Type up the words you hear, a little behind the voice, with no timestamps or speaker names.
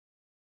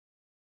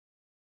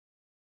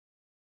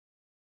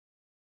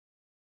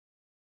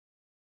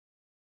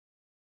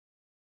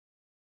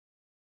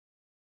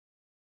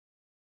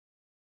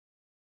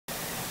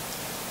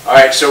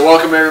Alright, so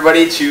welcome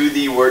everybody to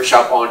the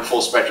workshop on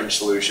full spectrum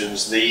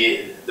solutions.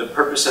 The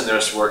purpose in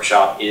this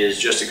workshop is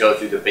just to go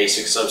through the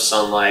basics of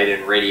sunlight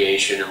and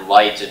radiation and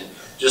light and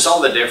just all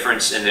the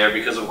difference in there,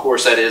 because of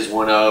course that is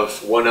one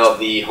of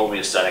the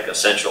homeostatic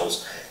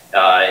essentials.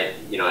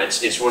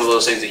 It's one of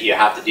those things that you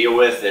have to deal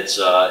with. It's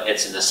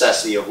a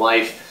necessity of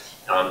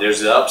life.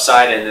 There's the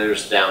upside and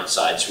there's the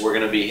downside. So we're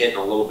going to be hitting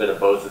a little bit of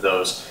both of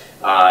those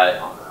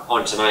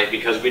on tonight,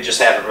 because we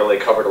just haven't really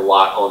covered a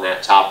lot on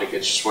that topic.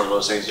 It's just one of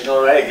those things,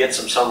 hey, get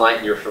some sunlight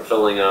and you're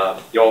fulfilling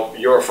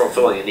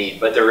a need,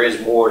 but there is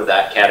more to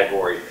that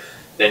category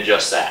than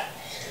just that.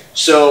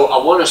 So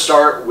I want to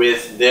start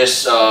with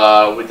this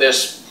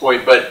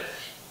point, but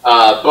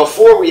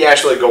before we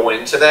actually go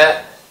into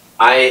that,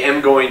 I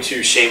am going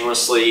to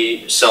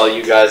shamelessly sell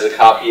you guys a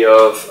copy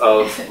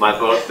of my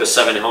book, The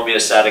 7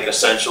 Homeostatic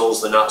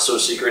Essentials, the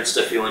Not-So-Secrets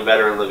to Feeling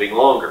Better and Living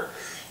Longer.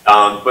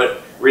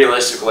 But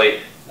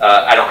realistically,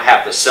 I don't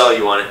have to sell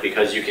you on it,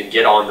 because you can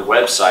get on the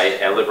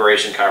website at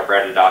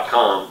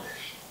liberationchiropractic.com,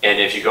 and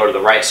if you go to the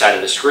right side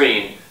of the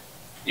screen,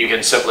 you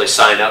can simply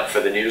sign up for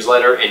the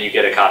newsletter and you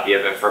get a copy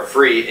of it for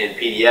free in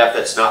PDF.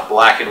 That's not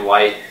black and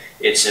white,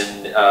 it's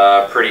in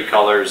pretty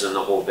colors and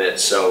the whole bit.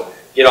 So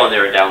get on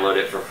there and download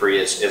it for free.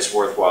 It's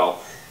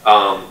worthwhile.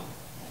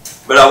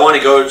 But I want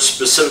to go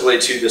specifically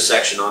to the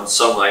section on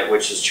sunlight,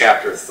 which is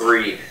chapter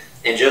 3,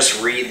 and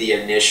just read the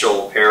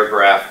initial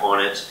paragraph on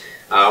it.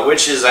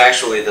 Which is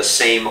actually the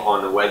same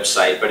on the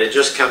website, but it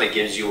just kind of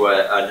gives you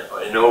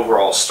an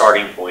overall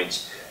starting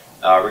point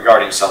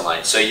regarding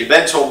sunlight. So you've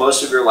been told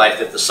most of your life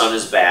that the sun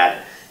is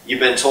bad. You've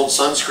been told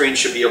sunscreen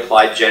should be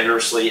applied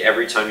generously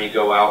every time you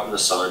go out in the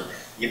sun.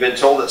 You've been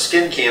told that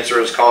skin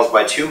cancer is caused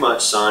by too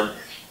much sun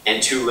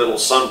and too little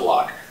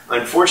sunblock.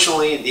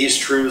 Unfortunately, these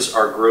truths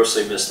are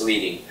grossly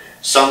misleading.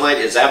 Sunlight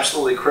is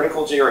absolutely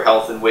critical to your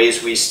health in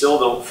ways we still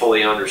don't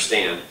fully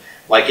understand.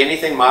 Like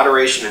anything,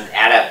 moderation and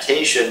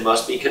adaptation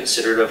must be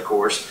considered, of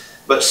course,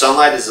 but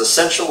sunlight is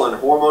essential in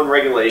hormone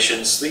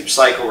regulation, sleep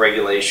cycle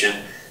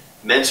regulation,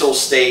 mental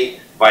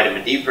state,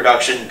 vitamin D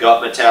production,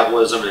 gut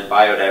metabolism, and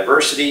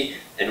biodiversity,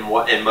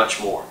 and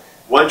much more.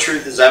 One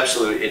truth is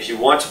absolute: if you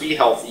want to be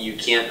healthy, you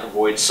can't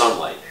avoid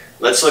sunlight.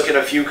 Let's look at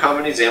a few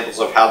common examples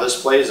of how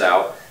this plays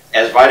out,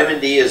 as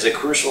vitamin D is a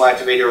crucial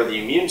activator of the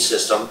immune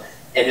system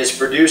and is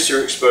produced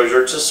through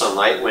exposure to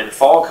sunlight. When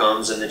fall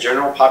comes and the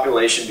general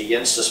population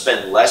begins to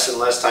spend less and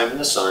less time in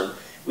the sun,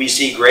 we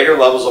see greater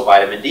levels of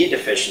vitamin D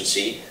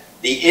deficiency.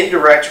 The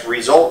indirect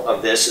result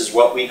of this is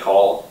what we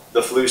call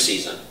the flu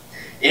season.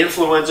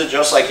 Influenza,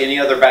 just like any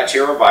other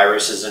bacterial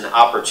virus, is an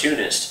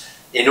opportunist.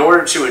 In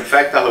order to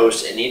infect the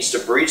host, it needs to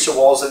breach the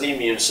walls of the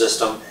immune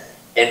system,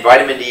 and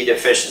vitamin D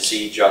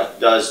deficiency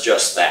does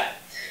just that.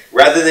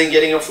 Rather than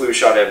getting a flu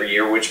shot every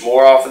year, which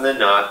more often than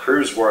not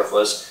proves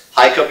worthless,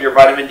 hike up your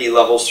vitamin D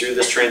levels through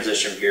this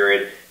transition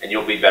period and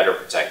you'll be better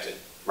protected,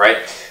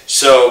 right?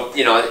 So,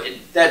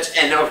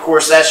 and of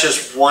course that's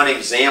just one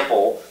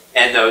example,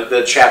 and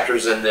the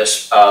chapters in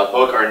this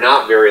book are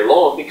not very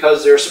long,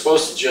 because they're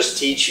supposed to just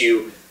teach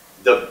you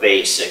the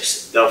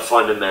basics, the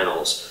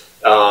fundamentals.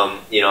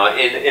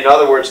 In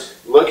other words,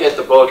 look at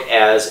the book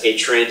as a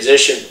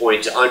transition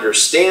point to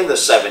understand the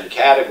 7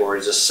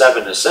 categories, the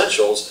 7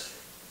 essentials.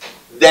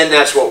 Then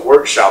that's what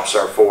workshops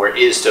are for,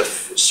 is to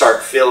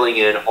start filling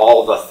in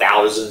all the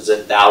thousands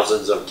and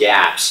thousands of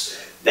gaps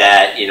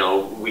that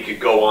we could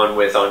go on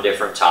with on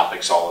different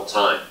topics all the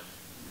time.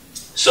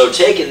 So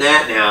taking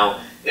that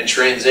now and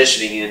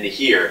transitioning into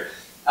here,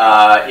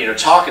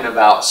 talking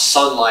about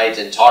sunlight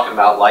and talking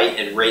about light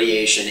and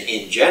radiation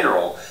in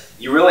general,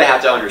 you really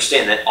have to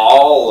understand that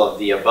all of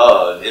the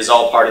above is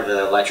all part of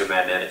the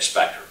electromagnetic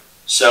spectrum.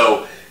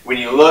 So when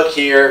you look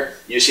here,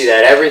 you see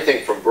that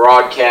everything from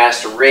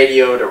broadcast to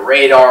radio to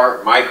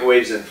radar,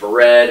 microwaves,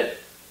 infrared,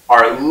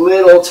 are a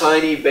little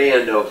tiny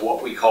band of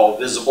what we call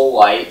visible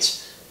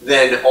light.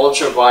 Then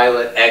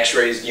ultraviolet,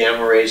 X-rays,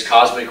 gamma rays,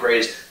 cosmic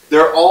rays,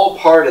 they're all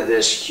part of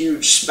this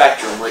huge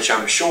spectrum, which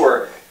I'm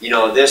sure,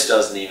 this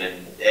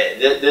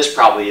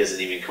probably isn't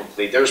even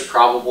complete. There's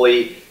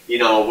probably,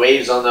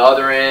 waves on the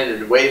other end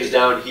and waves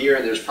down here,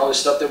 and there's probably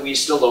stuff that we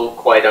still don't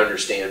quite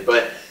understand.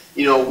 But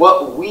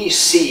what we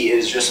see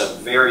is just a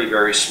very,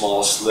 very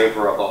small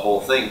sliver of the whole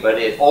thing, but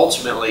it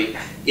ultimately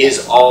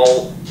is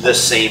all the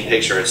same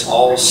picture. It's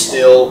all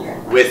still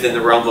within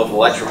the realm of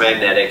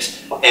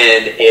electromagnetics,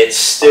 and it's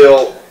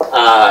still,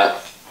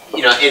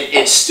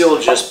 it's still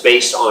just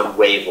based on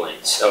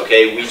wavelengths,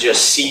 okay? We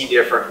just see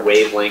different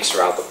wavelengths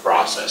throughout the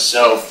process.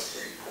 So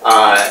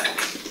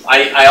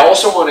I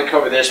also want to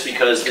cover this,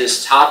 because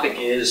this topic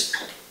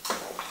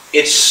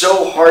it's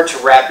so hard to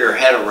wrap your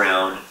head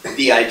around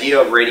the idea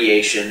of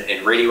radiation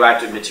and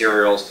radioactive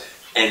materials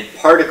and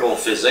particle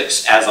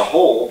physics as a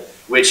whole,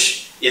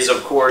 which is,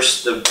 of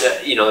course,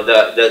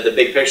 the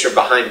big picture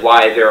behind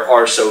why there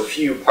are so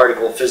few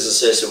particle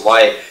physicists, and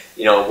why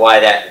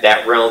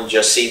that realm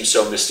just seems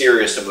so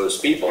mysterious to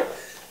most people,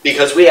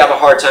 because we have a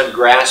hard time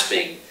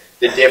grasping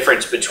the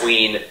difference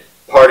between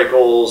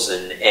particles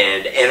and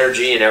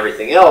energy and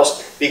everything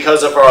else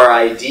because of our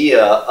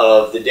idea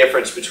of the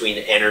difference between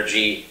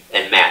energy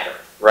and matter,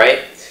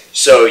 right?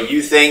 So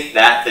you think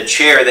that the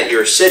chair that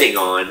you're sitting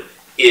on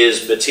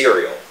is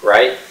material,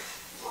 right?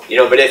 You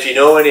know, but if you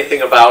know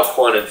anything about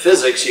quantum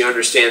physics, you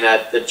understand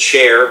that the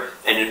chair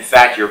and in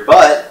fact your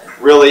butt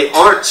really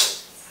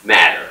aren't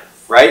matter,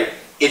 right?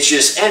 It's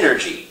just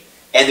energy.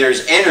 And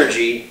there's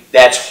energy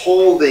that's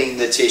holding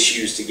the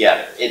tissues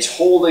together. It's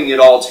holding it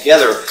all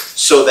together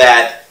so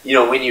that, you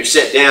know, when you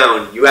sit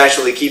down, you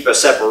actually keep a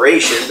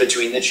separation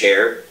between the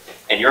chair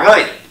and your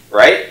hiney,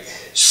 right?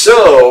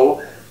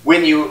 So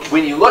when you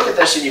look at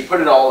this and you put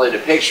it all in a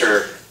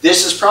picture,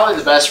 this is probably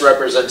the best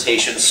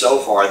representation so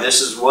far. This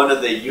is one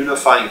of the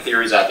unifying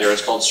theories out there.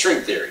 It's called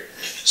string theory.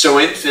 So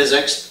in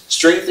physics,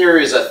 string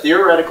theory is a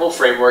theoretical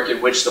framework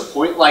in which the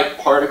point-like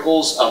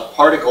particles of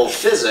particle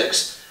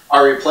physics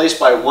are replaced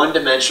by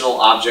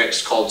one-dimensional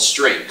objects called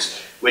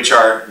strings, which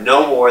are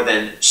no more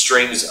than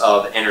strings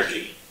of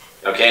energy.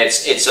 Okay,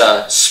 it's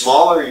a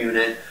smaller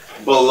unit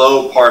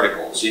below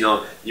particles. You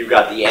know, you've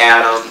got the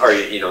atom, or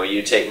you know,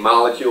 you take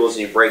molecules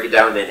and you break it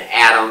down into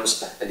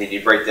atoms, and then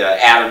you break the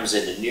atoms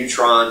into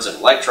neutrons and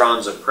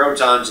electrons and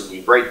protons, and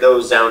you break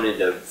those down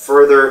into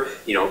further,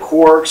 you know,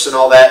 quarks and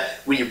all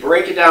that. When you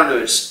break it down to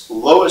its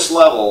lowest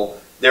level,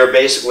 they're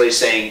basically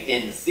saying,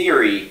 in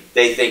theory,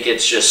 they think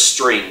it's just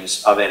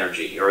strings of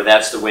energy, or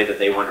that's the way that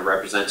they want to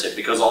represent it,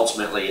 because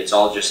ultimately it's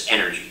all just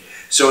energy.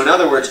 So in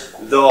other words,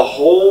 the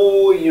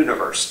whole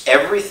universe,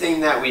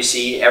 everything that we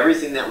see,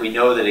 everything that we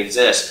know that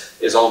exists,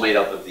 is all made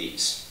up of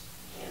these.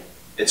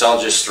 It's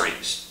all just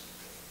strings.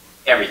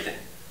 Everything.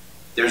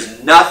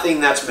 There's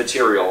nothing that's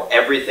material.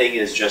 Everything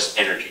is just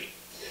energy.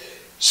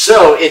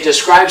 So it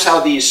describes how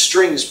these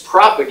strings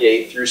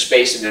propagate through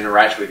space and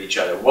interact with each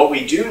other. What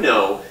we do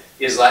know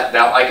is that,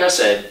 like I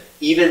said,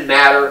 even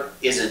matter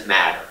isn't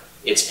matter.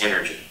 It's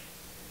energy.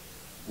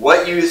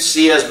 What you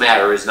see as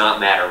matter is not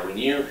matter. When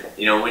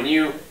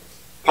you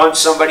punch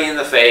somebody in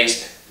the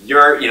face,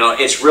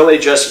 it's really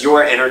just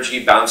your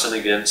energy bouncing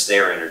against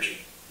their energy.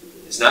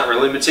 It's not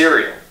really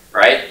material,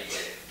 right?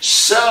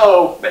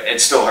 So, but it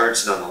still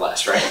hurts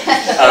nonetheless,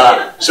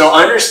 right? So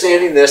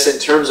understanding this in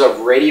terms of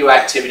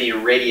radioactivity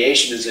and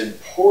radiation is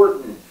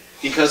important,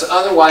 because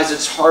otherwise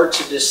it's hard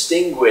to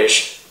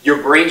distinguish.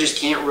 Your brain just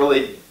can't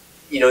really,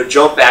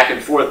 jump back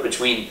and forth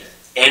between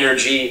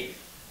energy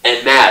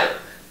and matter.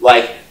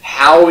 Like,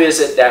 how is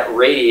it that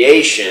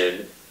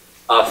radiation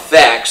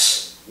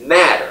affects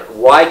matter?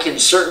 Why can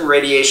certain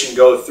radiation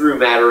go through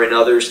matter and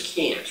others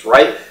can't,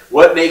 right?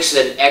 What makes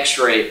an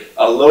X-ray,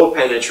 a low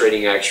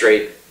penetrating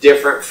X-ray,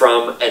 different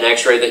from an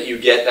X-ray that you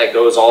get that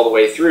goes all the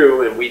way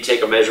through and we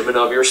take a measurement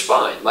of your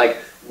spine? Like,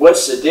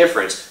 what's the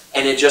difference?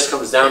 And it just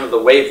comes down to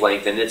the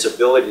wavelength and its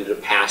ability to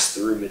pass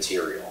through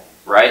material,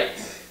 right?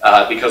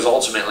 Because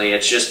ultimately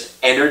it's just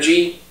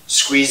energy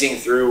squeezing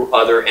through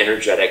other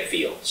energetic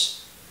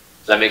fields.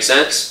 Does that make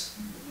sense?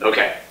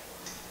 Okay.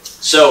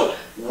 So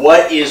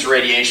what is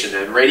radiation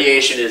then?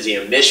 Radiation is the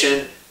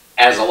emission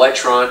as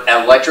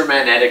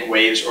electromagnetic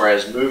waves or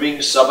as moving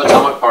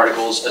subatomic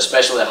particles,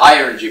 especially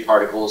high energy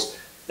particles,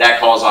 that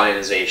cause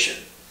ionization.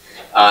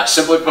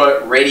 Simply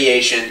put,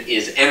 radiation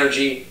is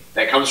energy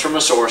that comes from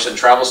a source and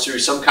travels through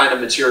some kind of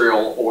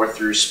material or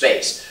through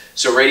space.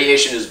 So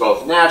radiation is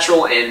both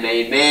natural and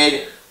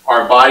man-made.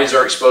 Our bodies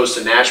are exposed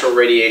to natural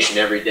radiation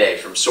every day,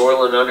 from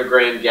soil and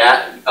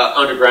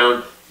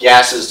underground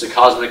gases to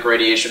cosmic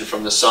radiation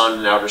from the sun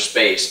and outer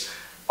space.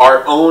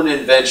 Our own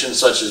inventions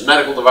such as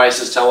medical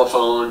devices,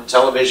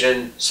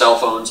 television, cell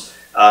phones,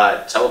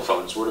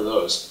 telephones, what are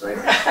those, right?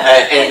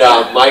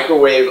 and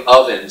microwave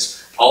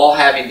ovens, all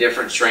having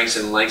different strengths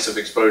and lengths of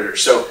exposure.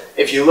 So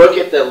if you look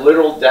at the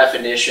literal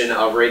definition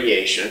of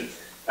radiation,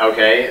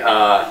 okay,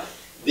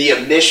 the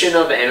emission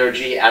of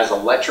energy as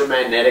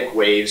electromagnetic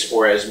waves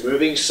or as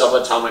moving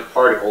subatomic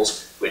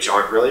particles, which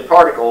aren't really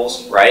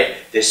particles, right?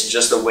 This is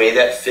just the way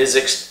that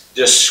physics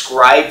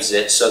describes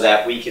it so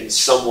that we can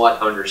somewhat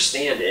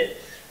understand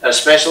it,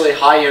 especially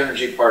high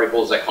energy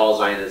particles that cause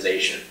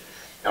ionization.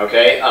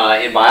 Okay,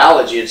 in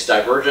biology, it's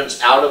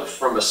divergence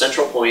from a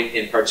central point,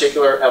 in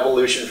particular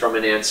evolution from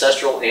an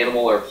ancestral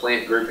animal or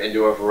plant group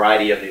into a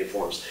variety of new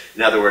forms.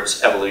 In other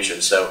words, evolution.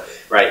 So,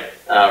 right,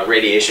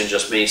 radiation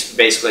just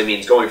basically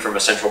means going from a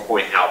central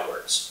point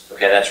outwards.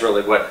 Okay, that's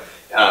really what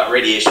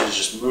radiation is,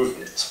 just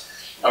movement.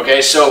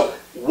 Okay, so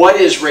what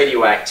is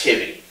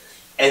radioactivity?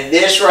 And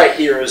this right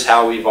here is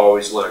how we've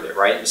always learned it,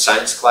 right? In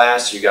science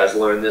class, you guys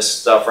learn this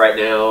stuff right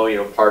now,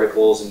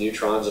 particles and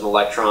neutrons and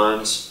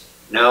electrons.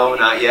 No,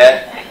 not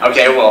yet?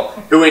 Okay, well,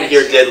 who in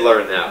here did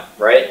learn that,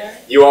 right?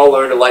 You all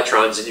learned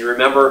electrons, and you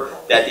remember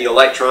that the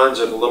electrons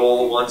are the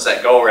little ones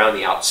that go around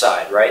the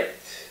outside, right?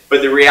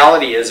 But the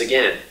reality is,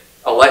 again,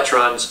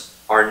 electrons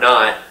are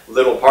not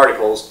little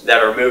particles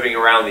that are moving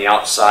around the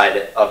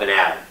outside of an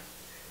atom.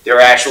 They're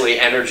actually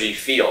energy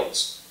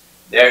fields.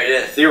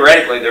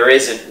 Theoretically, there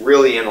isn't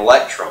really an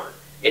electron.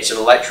 It's an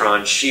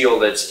electron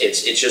shield. It's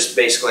just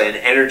basically an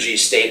energy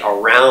state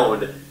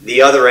around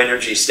the other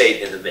energy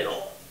state in the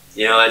middle.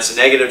 It's a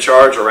negative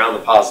charge around the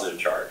positive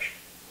charge.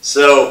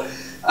 So,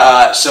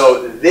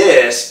 so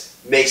this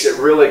makes it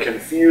really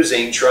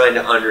confusing trying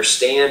to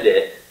understand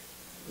it,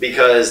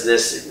 because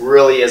this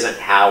really isn't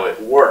how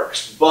it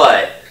works.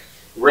 But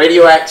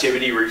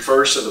radioactivity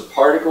refers to the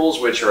particles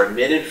which are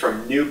emitted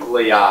from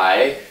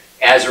nuclei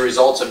as a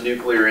result of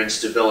nuclear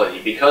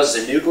instability. Because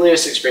the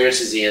nucleus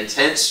experiences the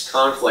intense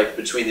conflict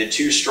between the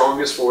two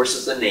strongest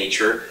forces in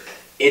nature,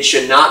 it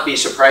should not be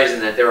surprising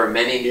that there are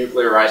many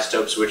nuclear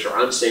isotopes which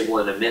are unstable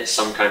and emit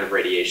some kind of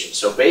radiation.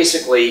 So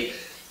basically,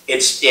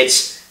 it's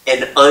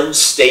an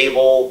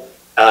unstable,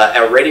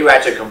 a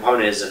radioactive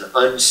component is an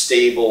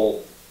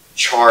unstable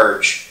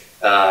charge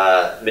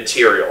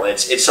material.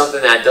 It's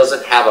something that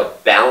doesn't have a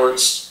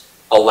balanced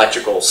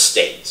electrical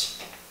state.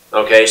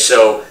 Okay,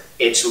 so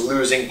it's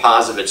losing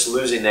positive, it's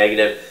losing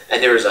negative,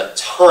 and there's a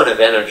ton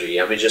of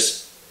energy. I mean,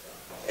 just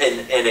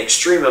an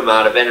extreme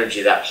amount of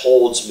energy that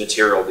holds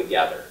material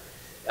together.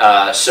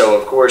 So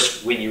of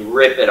course, when you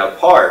rip it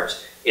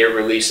apart, it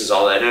releases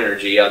all that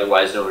energy,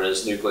 otherwise known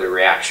as nuclear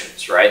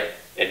reactions, right?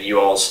 And you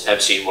all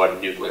have seen what a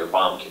nuclear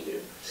bomb can do.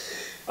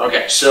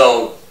 Okay,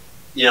 so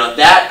you know,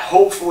 that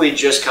hopefully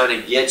just kind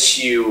of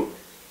gets you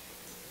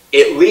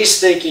at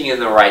least thinking in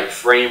the right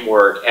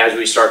framework as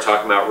we start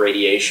talking about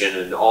radiation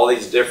and all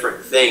these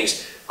different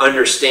things,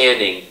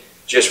 understanding,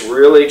 just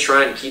really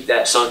trying to keep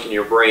that sunk in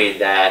your brain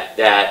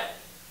that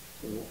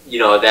you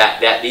know,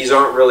 that these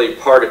aren't really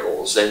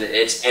particles, and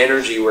it's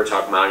energy we're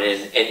talking about,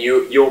 and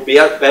you'll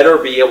better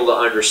be able to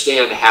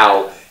understand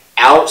how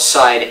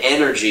outside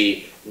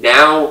energy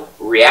now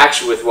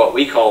reacts with what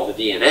we call the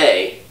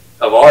DNA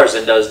of ours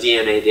and does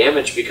DNA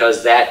damage,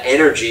 because that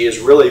energy is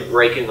really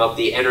breaking up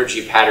the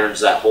energy patterns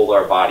that hold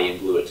our body and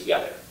glue it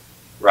together,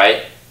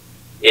 right?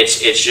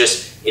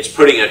 It's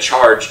putting a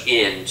charge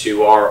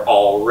into our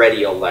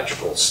already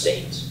electrical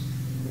state.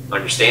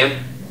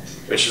 Understand?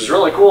 Which is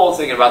really cool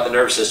thinking about the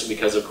nervous system,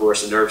 because of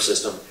course the nervous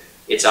system,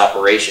 its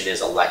operation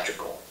is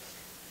electrical.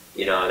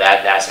 You know,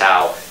 that's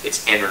how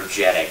it's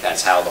energetic.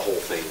 That's how the whole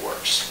thing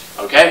works.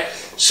 Okay?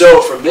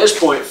 So from this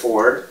point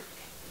forward,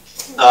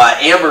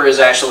 Amber is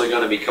actually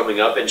going to be coming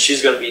up, and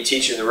she's going to be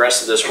teaching the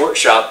rest of this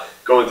workshop,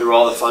 going through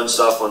all the fun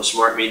stuff on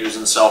smart meters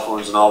and cell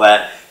phones and all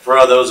that. For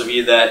those of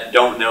you that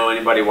don't know,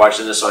 anybody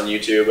watching this on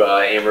YouTube,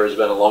 Amber has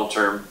been a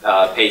long-term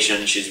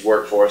patient. She's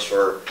worked for us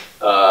for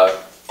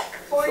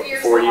 4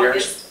 years. 4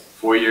 years.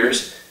 4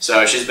 years.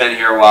 So she's been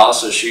here a while,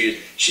 so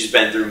she's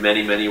been through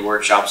many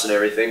workshops and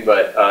everything,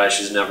 but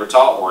she's never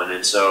taught one.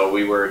 And so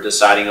we were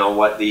deciding on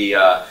what the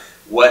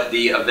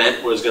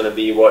event was going to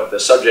be, what the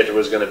subject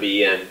was going to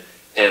be, and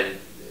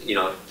you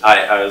know,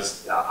 I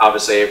was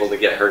obviously able to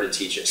get her to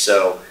teach it.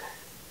 So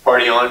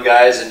party on,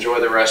 guys, enjoy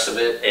the rest of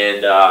it,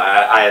 and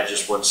I have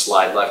just one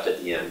slide left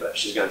at the end, but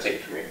she's going to take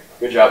it from here.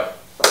 Good job.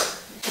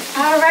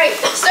 All right,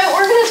 so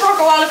we're going to talk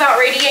a lot about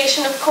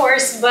radiation, of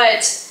course,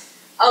 but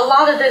a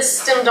lot of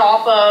this stemmed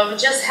off of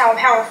just how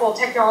powerful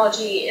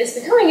technology is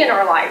becoming in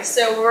our lives.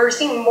 So we're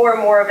seeing more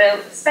and more of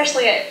it,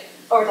 especially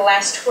over the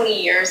last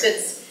 20 years.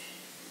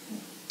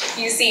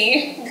 You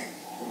see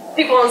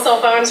people on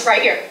cell phones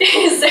right here.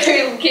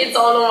 So kids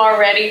on them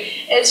already.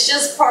 It's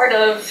just part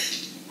of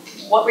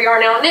what we are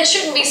now, and it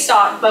shouldn't be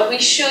stopped, but we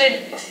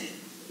should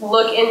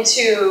look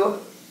into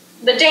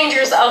the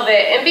dangers of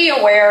it and be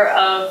aware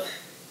of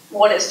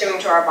what it's doing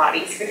to our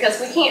bodies,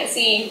 because we can't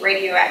see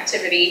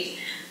radioactivity,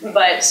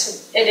 but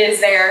it is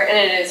there and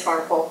it is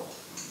harmful.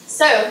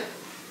 So,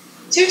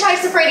 2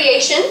 types of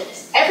radiation.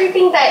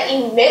 Everything that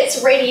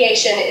emits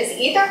radiation is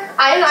either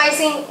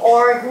ionizing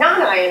or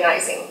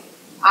non-ionizing.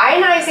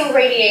 Ionizing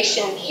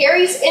radiation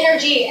carries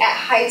energy at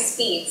high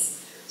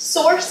speeds.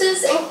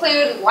 Sources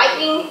include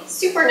lightning,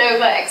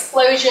 supernova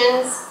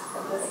explosions,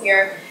 this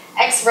here,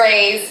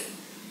 X-rays,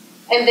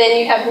 and then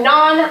you have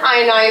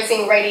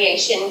non-ionizing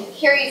radiation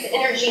carries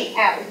energy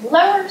at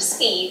lower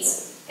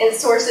speeds, and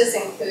sources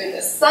include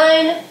the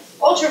sun,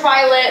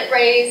 ultraviolet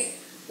rays,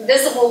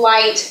 visible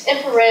light,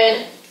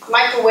 infrared,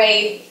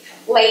 microwave,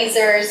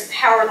 lasers,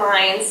 power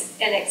lines,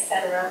 and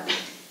etc.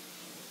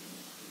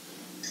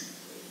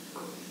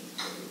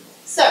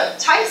 So,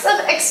 types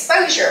of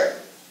exposure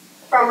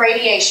from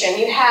radiation.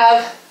 You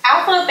have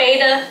alpha,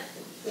 beta,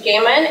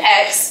 gamma, and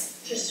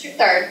X, just your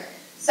third.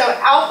 So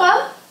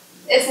alpha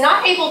is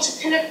not able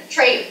to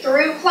penetrate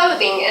through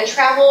clothing and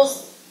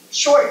travels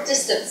short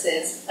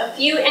distances, a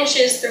few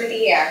inches through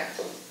the air.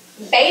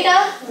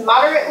 Beta,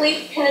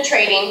 moderately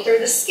penetrating through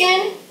the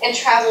skin and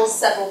travels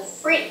several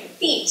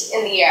feet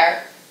in the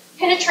air,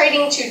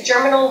 penetrating to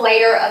germinal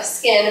layer of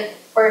skin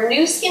where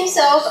new skin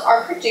cells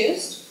are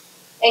produced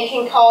and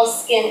can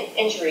cause skin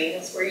injury.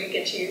 That's where you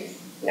get to,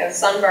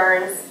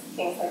 sunburns,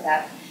 things like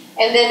that.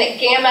 And then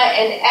gamma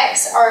and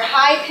X are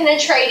high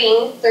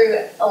penetrating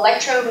through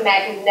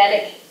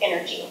electromagnetic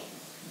energy.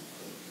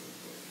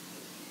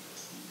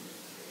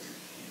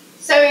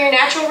 So your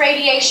natural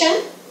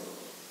radiation,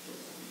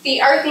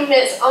 the Earth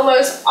emits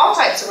almost all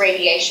types of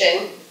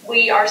radiation.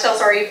 We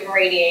ourselves are even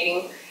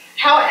radiating.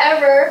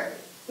 However,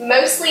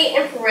 mostly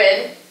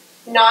infrared,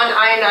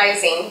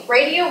 non-ionizing,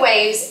 radio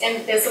waves,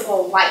 and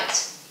visible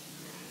light.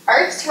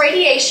 Earth's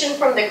radiation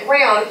from the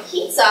ground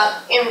heats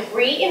up and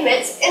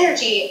re-emits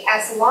energy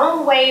as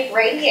long-wave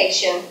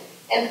radiation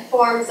in the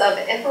forms of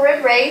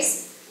infrared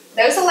rays,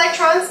 Those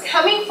electrons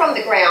coming from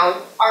the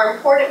ground are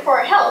important for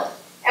our health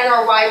and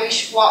are why we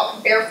should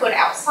walk barefoot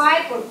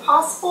outside when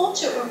possible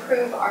to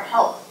improve our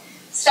health.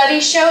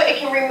 Studies show it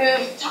can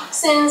remove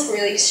toxins,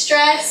 release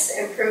stress,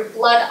 improve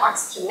blood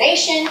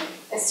oxygenation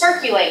and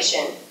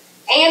circulation,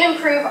 and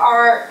improve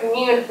our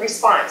immune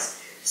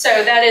response.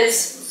 So that is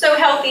so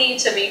healthy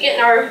to be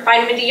getting our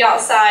vitamin D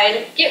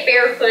outside, get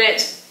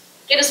barefoot,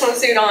 get a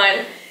swimsuit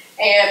on,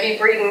 and be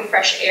breathing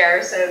fresh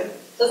air. So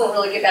it doesn't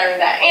really get better than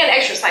that, and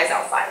exercise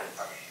outside.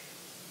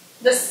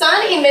 The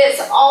sun emits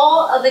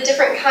all of the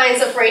different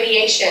kinds of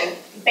radiation,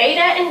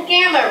 beta and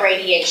gamma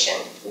radiation,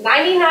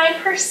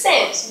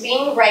 99%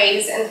 being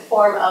rays in the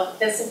form of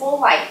visible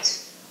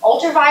light,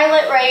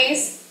 ultraviolet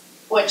rays,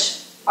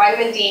 which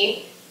vitamin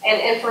D,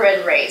 and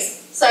infrared rays.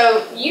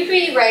 So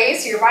UV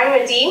rays, your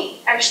vitamin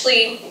D,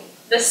 actually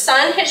the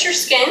sun hits your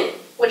skin,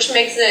 which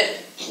makes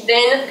it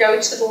then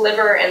go to the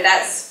liver, and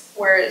that's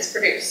where it's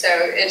produced. So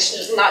it's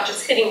just not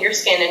just hitting your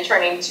skin and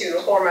turning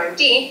to hormone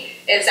D,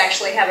 it's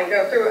actually having to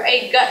go through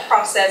a gut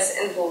process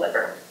in the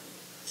liver.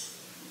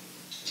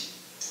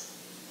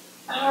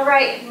 All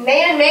right,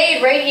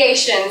 man-made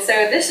radiation.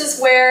 So this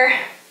is where,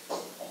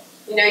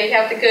 you know, you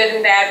have the good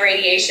and bad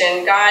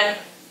radiation. God,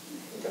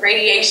 the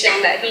radiation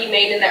that He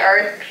made in the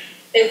earth,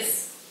 it's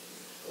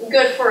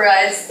good for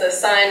us, the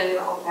sun and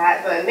all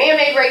that, but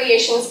man-made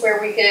radiation is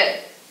where we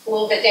get a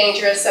little bit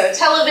dangerous. So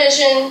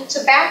television,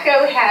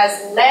 tobacco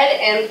has lead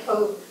and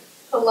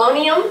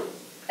polonium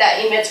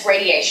that emits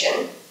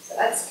radiation. So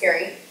that's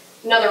scary.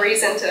 Another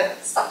reason to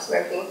stop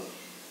smoking.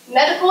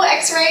 Medical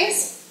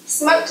x-rays,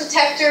 smoke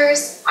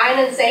detectors,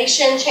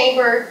 ionization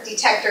chamber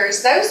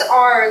detectors. Those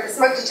are the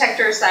smoke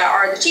detectors that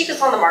are the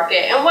cheapest on the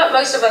market and what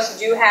most of us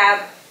do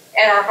have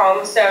in our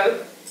homes.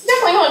 So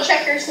definitely want to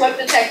check your smoke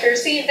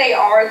detectors, see if they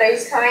are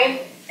those kind,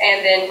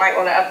 and then might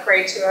want to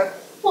upgrade to a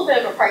little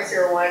bit of a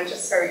pricier one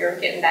just so you're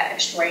getting that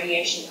extra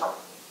radiation help.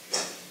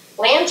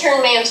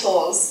 Lantern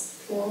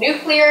mantles,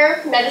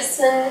 nuclear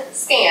medicine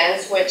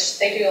scans, which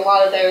they do a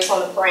lot of those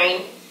on the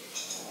brain,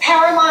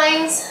 power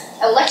lines,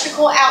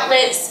 electrical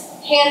outlets,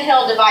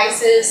 handheld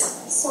devices,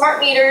 smart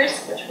meters,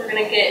 which we're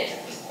going to get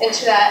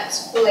into that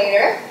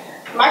later,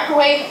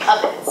 microwave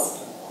ovens.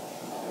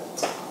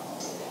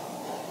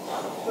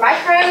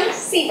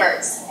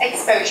 Microsieverts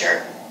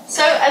exposure.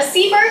 So a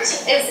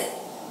sievert is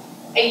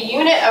a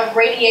unit of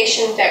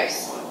radiation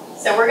dose.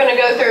 So we're going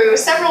to go through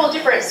several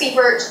different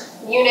sievert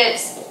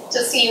units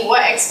to see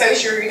what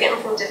exposure you're getting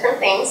from different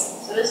things.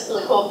 So this is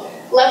really cool.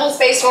 Levels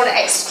based on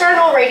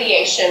external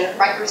radiation,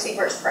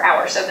 microsieverts per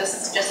hour. So this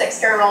is just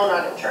external,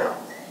 not internal.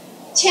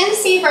 10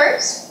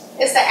 sieverts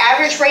is the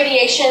average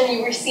radiation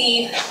you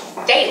receive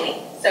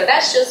daily. So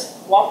that's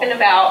just walking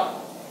about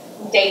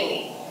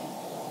daily.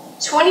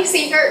 20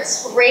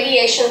 sieverts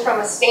radiation from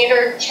a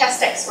standard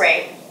chest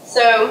x-ray.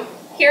 So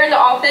here in the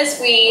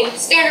office, we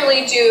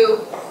standardly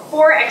do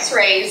 4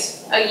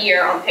 x-rays a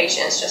year on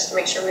patients just to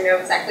make sure we know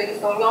exactly what's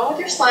going on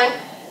with your spine.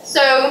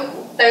 So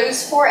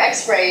those 4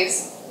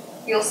 x-rays,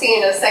 you'll see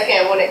in a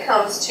second when it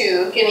comes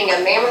to getting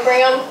a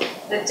mammogram,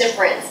 the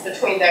difference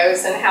between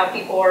those and how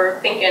people are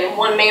thinking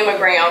 1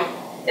 mammogram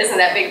isn't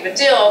that big of a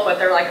deal, but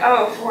they're like,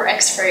 oh, 4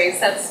 x-rays,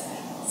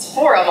 that's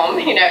 4 of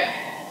them, you know.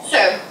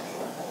 So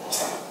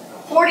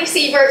 40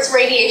 sieverts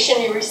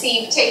radiation you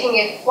receive taking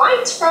a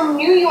flight from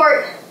New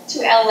York to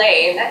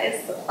LA, and that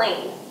is the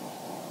plane.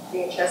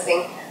 Pretty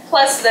interesting.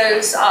 Plus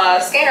those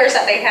scanners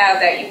that they have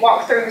that you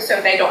walk through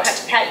so they don't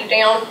have to pat you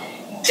down.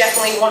 You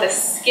definitely want to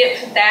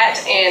skip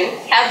that and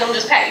have them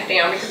just pat you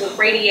down because the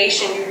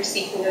radiation you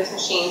receive from those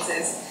machines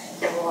is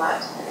a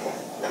lot.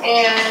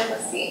 And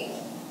let's see.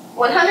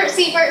 100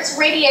 sieverts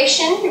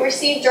radiation you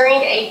receive during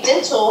a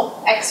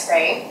dental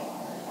x-ray.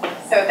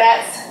 So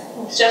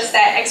that's just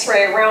that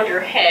x-ray around your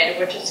head,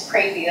 which is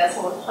crazy. That's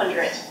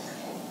 100.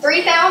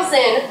 3,000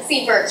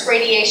 sieverts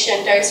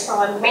radiation dose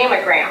from a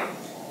mammogram.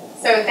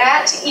 So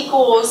that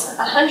equals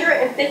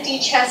 150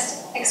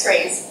 chest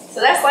x-rays. So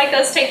that's like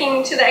us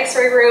taking to the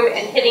x-ray room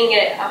and hitting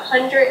it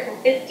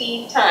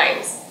 150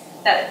 times.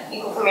 That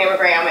equals a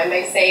mammogram, and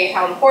they say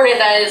how important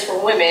that is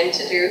for women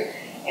to do,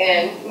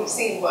 and you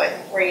see what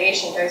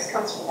radiation dose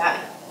comes from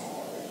that.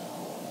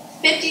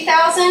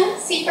 50,000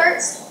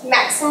 sieverts,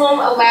 maximum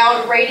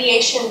allowed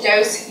radiation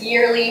dose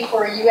yearly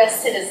for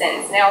U.S.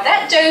 citizens. Now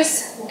that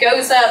dose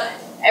goes up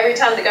every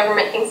time the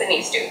government thinks it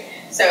needs to.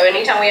 So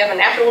anytime we have a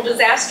natural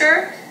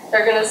disaster,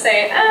 they're going to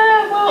say,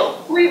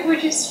 well, we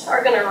just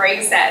are going to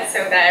raise that so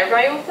that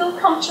everybody will feel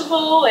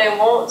comfortable and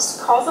won't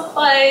cause a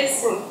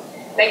fuss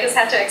and make us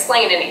have to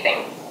explain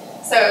anything.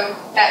 So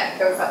that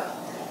goes up.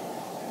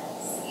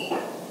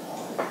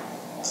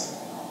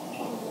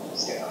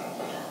 Let's see.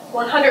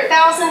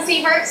 100,000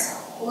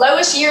 sieverts,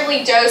 lowest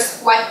yearly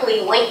dose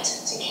likely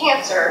linked to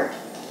cancer,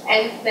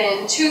 and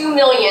then 2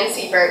 million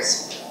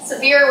sieverts,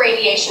 severe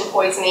radiation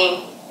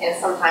poisoning, and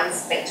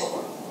sometimes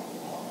fatal.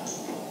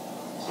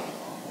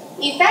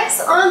 Effects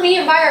on the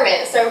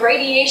environment. So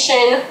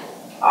radiation,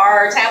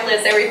 our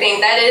tablets, everything,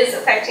 that is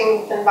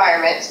affecting the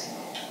environment.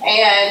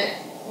 And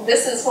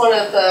this is one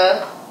of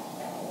the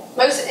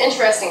most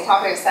interesting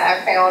topics that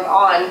I've found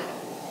on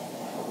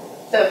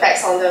the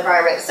effects on the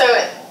environment. So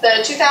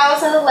the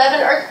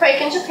 2011 earthquake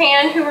in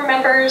Japan, who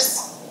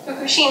remembers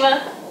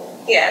Fukushima?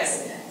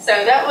 Yes.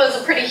 So that was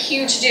a pretty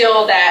huge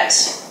deal that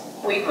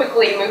we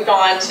quickly moved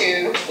on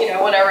to, you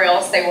know, whatever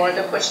else they wanted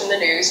to push in the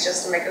news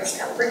just to make us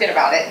kind of forget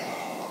about it.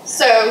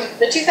 So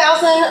the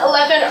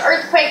 2011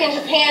 earthquake in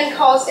Japan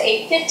caused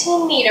a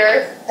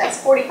 15-meter,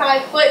 that's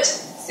 45-foot,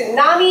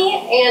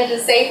 tsunami and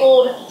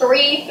disabled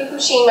 3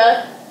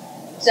 Fukushima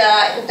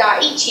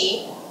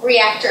Daiichi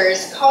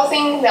reactors,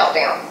 causing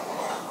meltdown.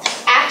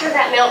 After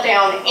that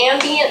meltdown,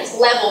 ambient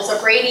levels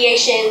of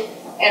radiation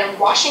in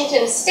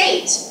Washington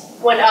state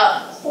went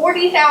up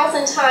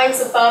 40,000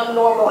 times above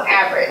normal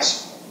average.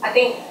 I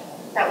think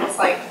that was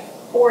like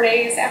 4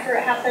 days after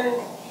it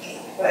happened,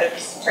 but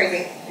it's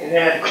crazy. It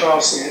had to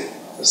cross the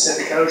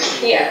Pacific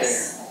Ocean.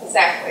 Yes,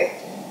 exactly.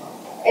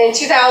 In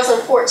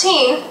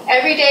 2014,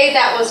 every day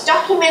that was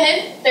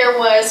documented, there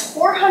was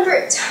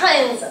 400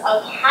 tons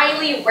of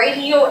highly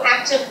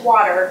radioactive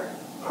water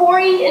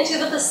pouring into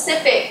the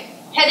Pacific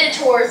headed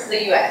towards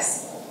the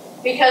U.S.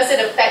 Because it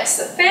affects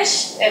the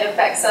fish, it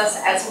affects us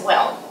as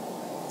well.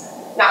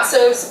 Not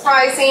so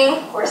surprising,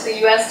 of course the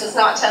U.S. does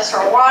not test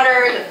our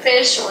water, the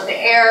fish, or the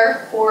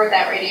air for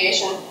that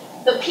radiation.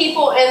 The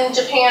people in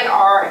Japan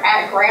are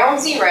at ground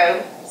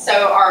zero,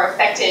 so are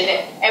affected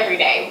every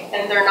day.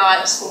 And they're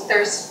not,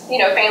 there's, you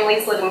know,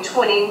 families living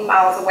 20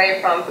 miles away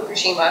from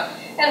Fukushima,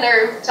 and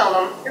they're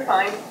telling them, you're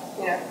fine,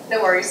 you know,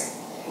 no worries.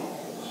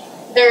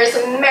 There is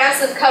a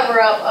massive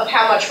cover-up of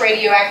how much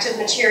radioactive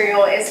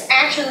material is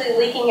actually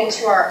leaking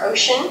into our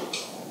ocean.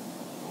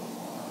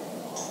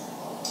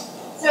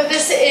 So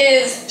this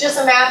is just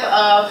a map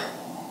of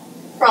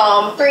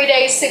from 3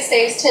 days, 6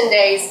 days, 10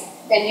 days,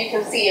 and you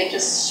can see it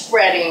just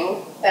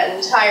spreading that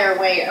entire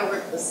way over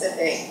the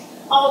Pacific,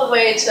 all the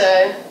way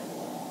to,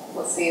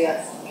 let's see,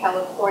 that's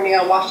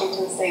California,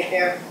 Washington state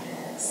there.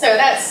 So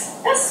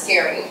that's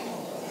scary.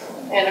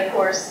 And of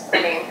course,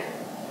 I mean,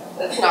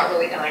 it's not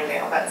really dying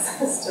now, that's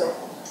still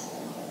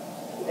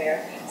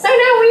there. So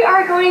now we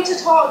are going to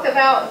talk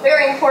about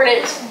very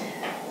important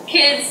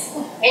kids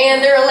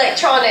and their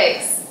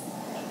electronics.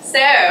 So,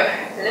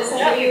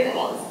 listen up, you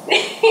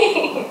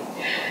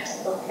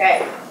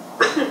Okay.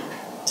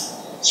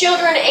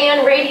 Children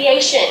and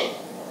radiation.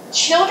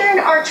 Children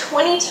are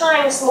 20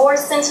 times more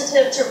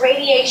sensitive to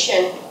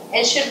radiation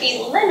and should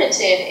be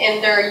limited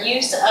in their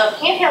use of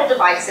handheld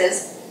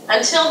devices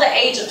until the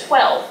age of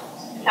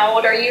 12. How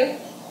old are you?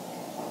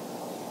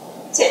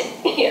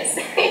 10, yes.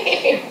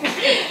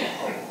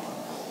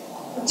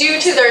 Due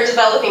to their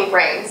developing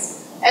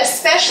brains,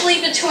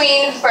 especially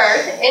between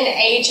birth and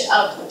age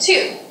of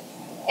 2.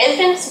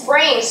 Infants'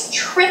 brains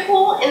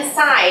triple in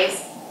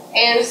size,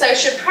 and so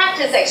should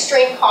practice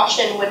extreme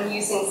caution when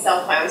using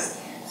cell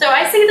phones. So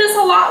I see this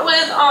a lot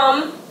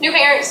with new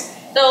parents.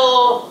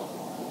 They'll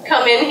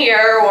come in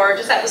here or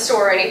just at the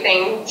store or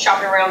anything,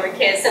 shopping around their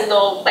kids, and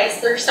they'll place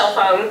their cell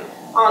phone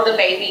on the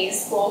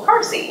baby's little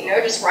car seat, you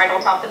know, just right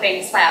on top of the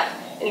baby's lap.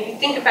 And if you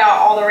think about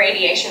all the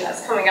radiation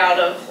that's coming out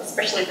of,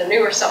 especially the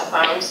newer cell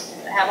phones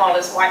that have all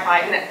this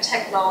Wi-Fi net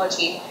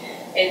technology,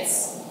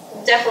 it's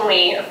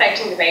definitely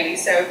affecting the baby.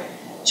 So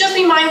just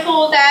be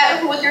mindful of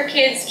that with your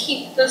kids.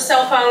 Keep the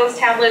cell phones,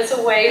 tablets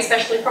away,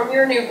 especially from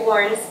your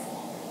newborns.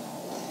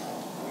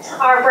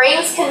 Our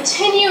brains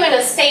continue in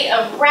a state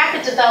of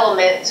rapid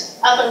development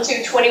up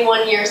until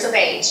 21 years of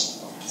age.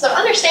 So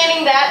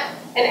understanding that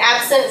in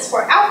absence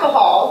for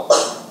alcohol,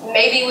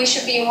 maybe we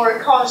should be more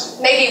cautious,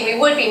 maybe we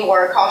would be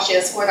more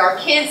cautious with our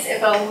kids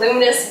if a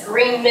luminous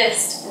green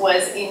mist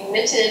was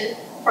emitted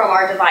from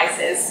our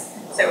devices.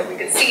 So if we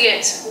could see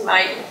it, we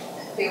might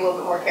be a little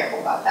bit more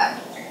careful about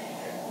that.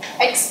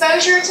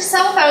 Exposure to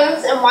cell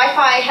phones and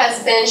Wi-Fi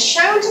has been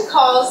shown to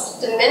cause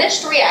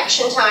diminished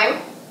reaction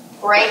time,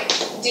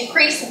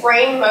 decreased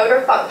brain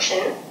motor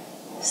function,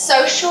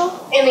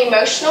 social and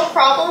emotional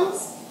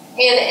problems,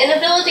 and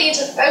inability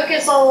to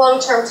focus on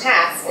long-term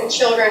tasks in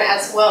children,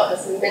 as well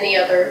as many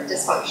other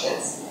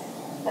dysfunctions.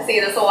 I see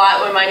this a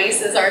lot when my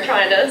nieces are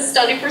trying to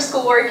study for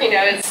schoolwork. You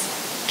know, it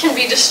can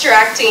be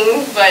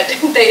distracting, but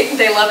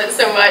they love it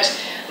so much.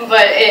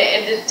 But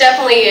it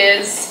definitely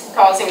is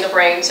causing the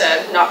brain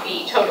to not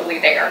be totally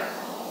there.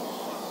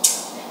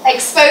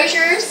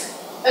 Exposures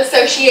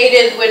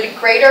associated with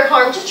greater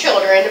harm to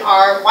children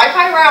are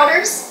Wi-Fi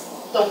routers,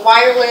 the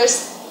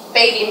wireless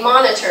baby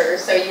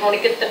monitors. So you want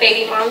to get the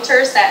baby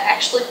monitors that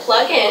actually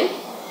plug in,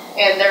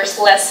 and there's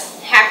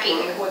less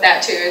hacking with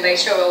that too. They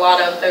show a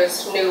lot of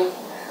those new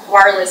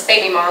wireless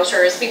baby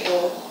monitors.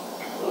 People,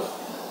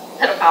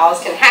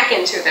 pedophiles, can hack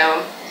into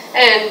them,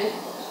 and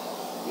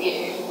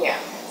yeah,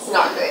 it's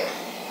not good.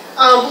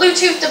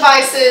 Bluetooth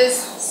devices,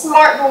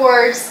 smart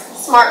boards,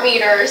 smart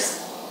meters,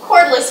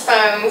 cordless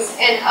phones,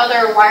 and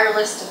other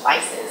wireless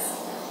devices.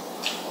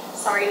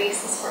 Sorry,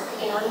 nieces, for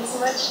picking on you so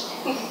much.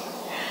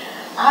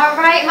 All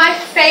right, my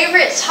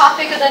favorite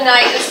topic of the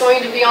night is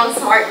going to be on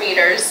smart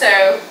meters.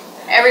 So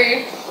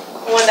everyone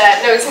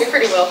that knows me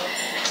pretty well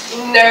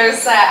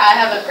knows that I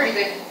have a pretty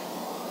big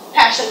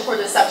passion for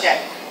this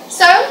subject.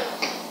 So,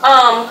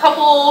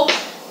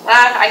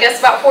 I guess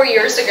about 4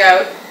 years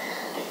ago,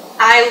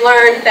 I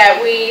learned that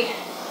we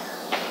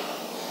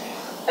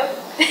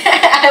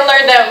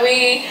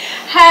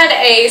had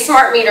a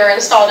smart meter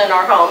installed in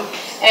our home.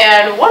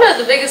 And one of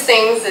the biggest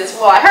things is,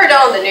 well, I heard it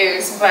on the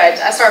news, but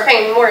I started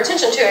paying more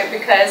attention to it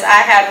because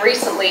I had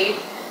recently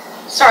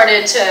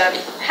started to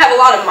have a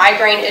lot of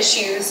migraine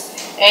issues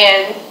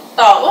and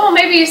thought, well,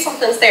 maybe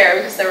something's there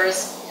because there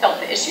was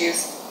health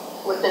issues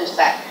looked into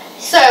that.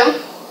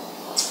 So,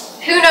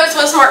 who knows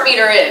what a smart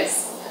meter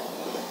is?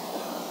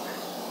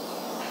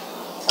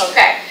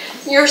 Okay.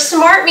 Your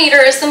smart meter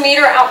is the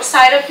meter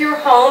outside of your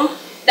home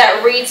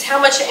that reads how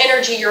much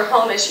energy your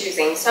home is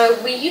using.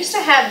 So we used to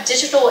have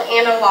digital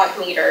analog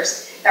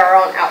meters that were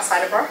on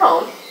outside of our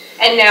home,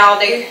 and now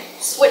they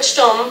switched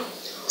them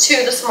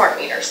to the smart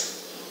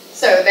meters.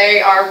 So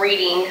they are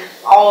reading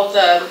all of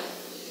the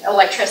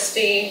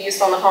electricity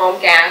used on the home,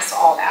 gas,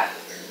 all that.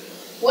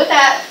 With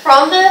that,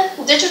 from the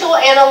digital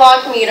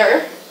analog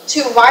meter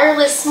to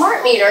wireless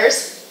smart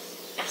meters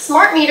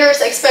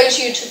expose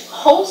you to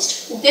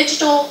pulsed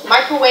digital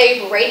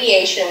microwave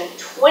radiation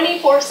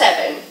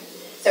 24/7.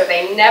 So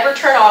they never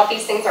turn off.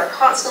 These things are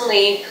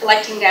constantly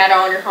collecting data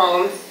on your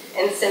home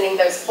and sending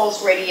those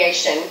pulsed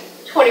radiation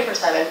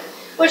 24/7,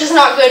 which is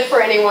not good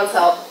for anyone's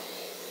health.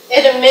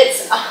 It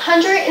emits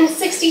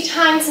 160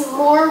 times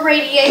more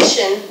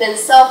radiation than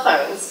cell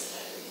phones.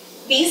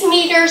 These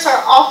meters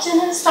are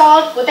often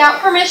installed without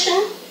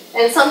permission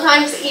and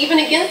sometimes even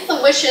against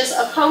the wishes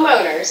of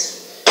homeowners.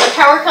 The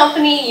power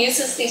company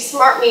uses these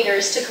smart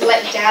meters to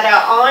collect data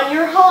on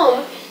your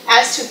home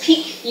as to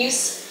peak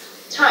use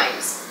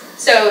times.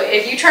 So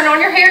if you turn on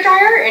your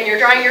hairdryer and you're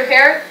drying your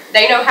hair,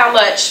 they know how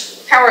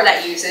much power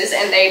that uses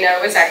and they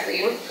know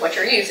exactly what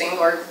you're using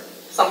or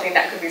something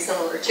that could be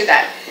similar to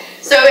that.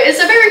 So it's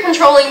a very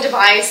controlling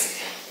device,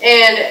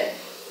 and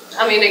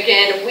I mean,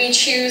 again, we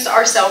choose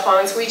our cell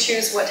phones, we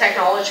choose what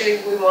technology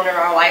we want in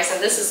our lives,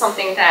 and this is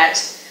something that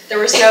there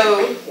was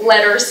no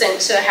letter sent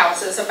to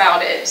houses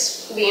about it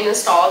being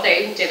installed.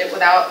 They did it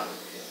without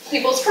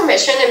people's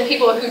permission, and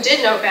people who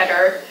did know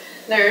better,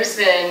 there's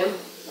been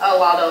a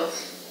lot of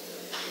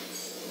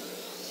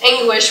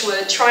anguish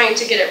with trying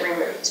to get it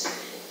removed.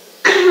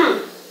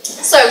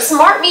 So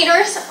smart meter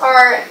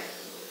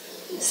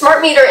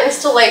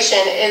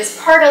installation is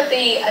part of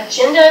the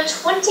Agenda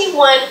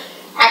 21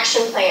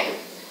 action plan.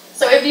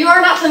 So if you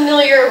are not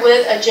familiar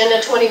with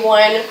Agenda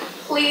 21,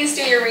 please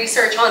do your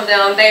research on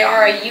them. They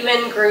are a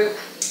UN group.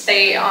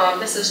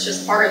 This is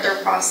just part of their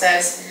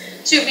process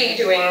to be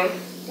doing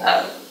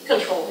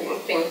controlling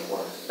things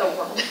for the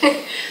world.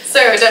 So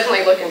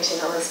definitely look into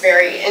them. It's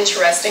very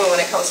interesting when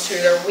it comes to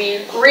their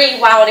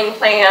rewilding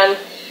plan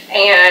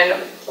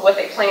and what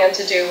they plan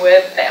to do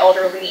with the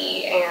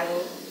elderly and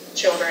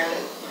children.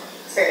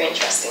 It's very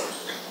interesting.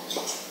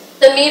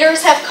 The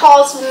meters have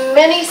caused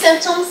many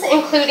symptoms,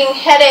 including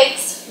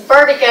headaches,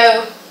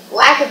 vertigo,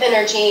 lack of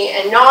energy,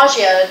 and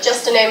nausea,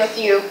 just to name a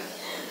few.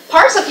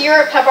 Parts of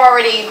Europe have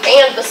already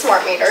banned the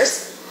smart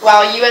meters,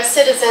 while U.S.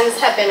 citizens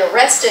have been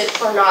arrested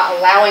for not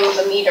allowing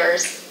the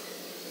meters.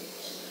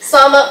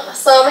 Some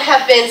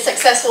have been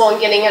successful in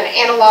getting an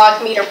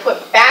analog meter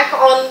put back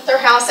on their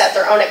house at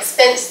their own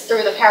expense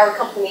through the power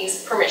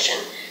company's permission.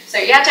 So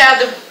you have to have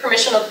the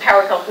permission of the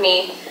power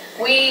company.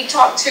 We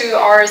talked to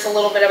ours a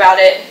little bit about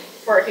it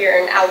for here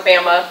in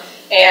Alabama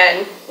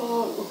and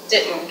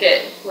didn't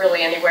get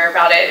really anywhere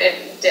about it.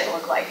 It didn't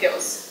look like it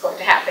was going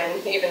to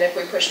happen, even if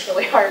we pushed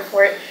really hard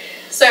for it.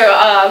 So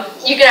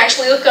you can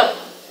actually look up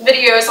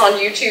videos on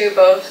YouTube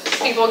of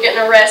people getting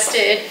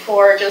arrested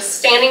for just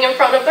standing in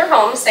front of their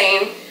home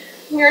saying,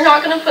 "You're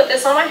not going to put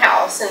this on my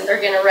house," and they're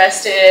getting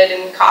arrested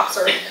and cops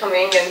are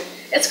coming, and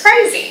it's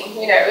crazy.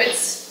 You know,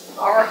 it's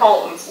our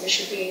homes. We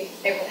should be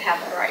able to have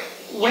that right.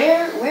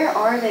 Where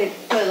are they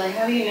put? Like,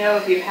 how do you know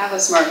if you have a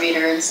smart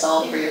meter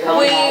installed for your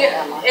home?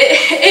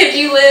 If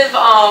you live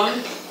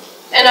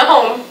in a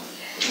home,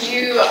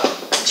 you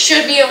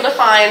should be able to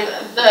find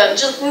the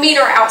just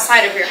meter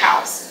outside of your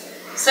house.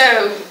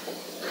 So,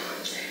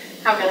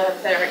 how can I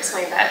better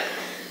explain that?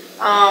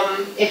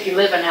 If you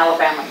live in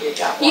Alabama, you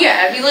got one.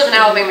 Yeah, if you live in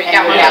Alabama, you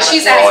got one. Yeah, But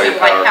she's all your asking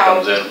power like how.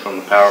 comes in from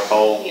the power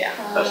pole. Yeah.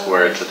 That's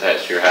where it's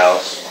attached to your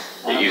house.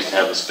 It used to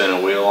have a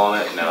spinning wheel on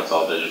it. Now it's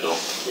all digital.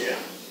 Yeah.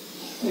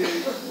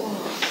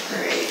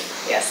 Great.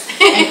 Yes.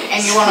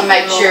 And you want to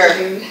make sure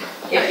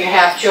if you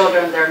have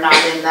children, they're not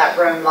in that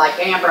room. Like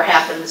Amber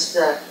happens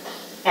to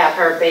have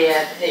her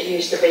bed. It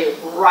used to be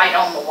right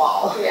on the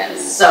wall.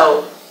 Yes.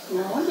 So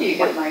No wonder you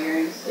get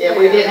migraines. yeah,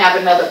 we didn't have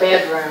another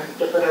bedroom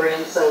to put her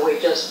in, so we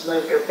just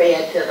moved her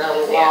bed to the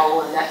other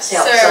wall, and that's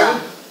helped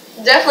some.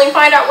 Definitely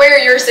find out where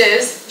yours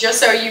is, just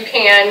so you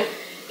can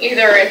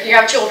either, if you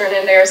have children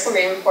in there, it's going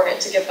to be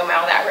important to get them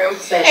out of that room.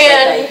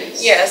 Especially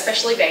babies. Yeah,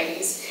 especially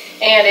babies.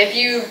 And if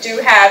you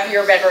do have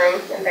your bedroom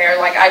in there,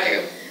 like I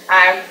do,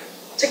 I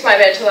took my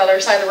bed to the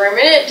other side of the room,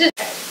 and it did.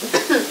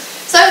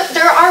 So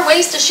there are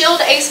ways to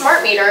shield a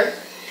smart meter.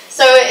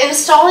 So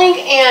installing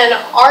an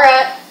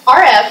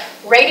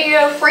RF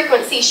radio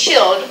frequency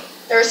shield,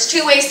 there's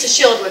two ways to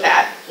shield with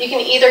that. You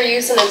can either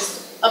use an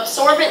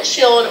absorbent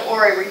shield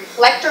or a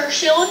reflector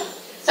shield.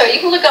 So you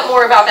can look up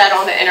more about that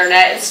on the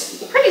internet.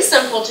 It's pretty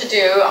simple to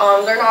do.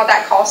 They're not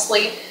that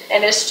costly,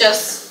 and it's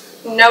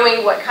just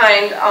knowing what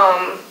kind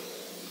of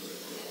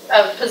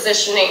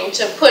positioning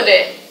to put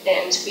it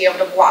in to be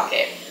able to block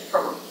it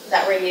from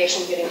that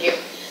radiation getting you.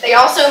 They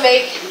also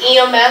make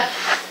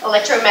EMF,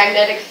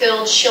 electromagnetic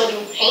field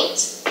shielding paint.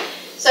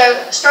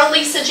 So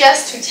strongly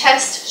suggest to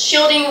test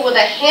shielding with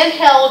a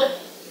handheld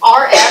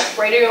RF,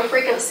 radio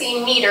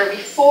frequency meter,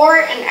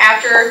 before and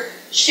after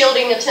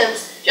shielding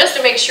attempts, just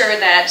to make sure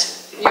that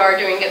you are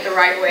doing it the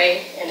right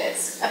way and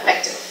it's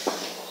effective.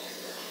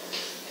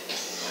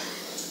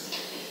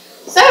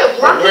 So,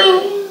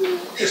 blocking...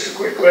 Just a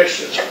quick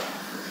question. Sure.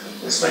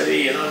 This may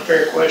be an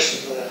unfair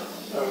question, but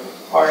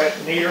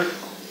RF meter,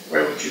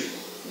 where would you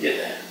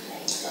get that?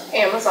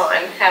 Amazon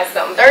has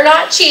them. They're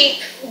not cheap.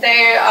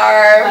 They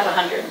are... About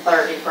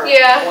 130 for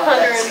yeah, one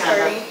that's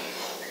 130.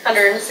 kind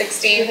of,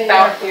 160. Do they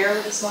About. interfere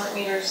with the smart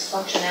meter's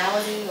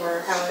functionality or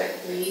how it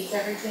reads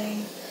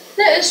everything?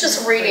 No, it's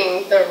just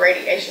reading the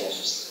radiation.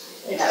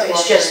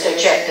 it's just to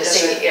check to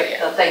see if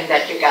the thing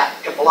that you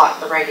got to block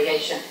the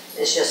radiation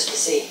is just to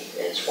see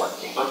it's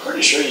working. I'm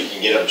pretty sure you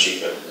can get them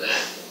cheaper than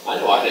that. I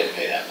know I didn't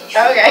pay that much.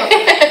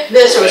 Okay.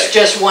 This was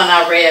just one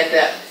I read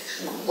that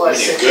was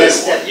I mean, a good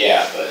suggested. one,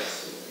 yeah, but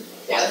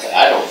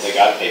I don't think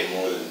I paid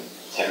more than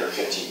 10 or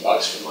 15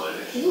 bucks for mine.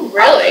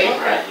 Really?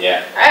 Right,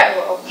 yeah.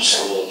 Oh, well,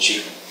 Just a little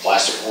cheap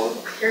plastic one.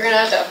 you're going to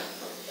have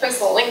to post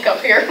the link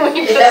up here when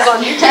you put this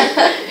on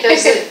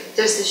YouTube.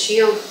 Does the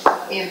shield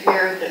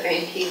impair and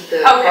impede the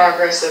Okay.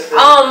 progress of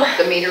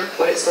the meter,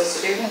 what it's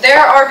supposed to do? There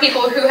are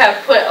people who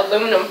have put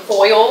aluminum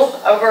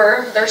foil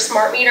over their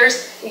smart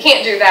meters. You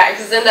can't do that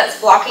because then that's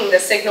blocking the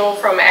signal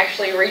from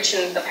actually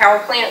reaching the power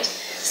plant.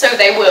 So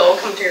they will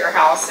come to your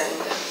house and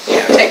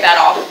take that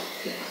off.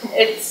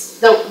 It's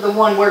The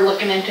one we're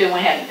looking into, we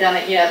haven't done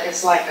it yet,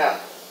 it's like a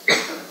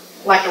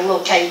little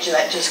cage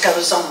that just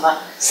goes on the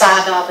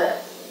side of it,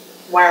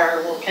 wire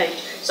little cage,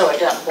 so it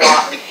doesn't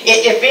block.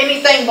 If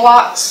anything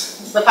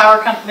blocks the power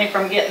company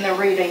from getting their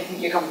reading,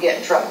 you're gonna get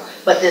in trouble.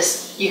 But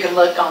this, you can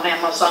look on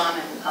Amazon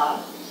and,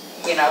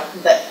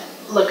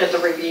 look at the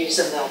reviews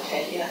and they'll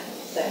tell you.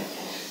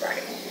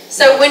 right.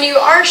 So when you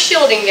are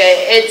shielding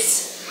it,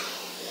 it's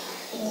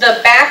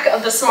the back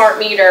of the smart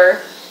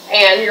meter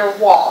and your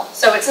wall.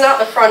 So it's not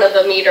the front of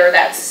the meter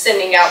that's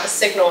sending out the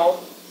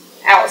signal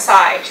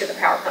outside to the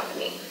power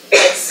company.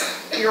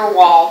 It's your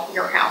wall,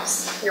 your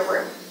house, your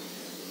room.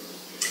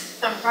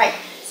 All right.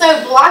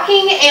 So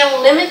blocking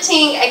and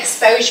limiting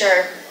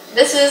exposure.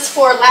 This is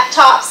for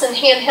laptops and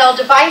handheld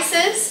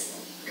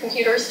devices,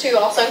 computers too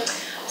also.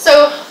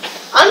 So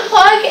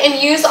unplug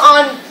and use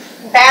on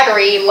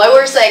battery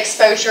lowers the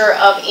exposure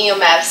of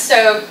EMF.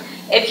 So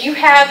if you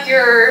have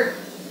your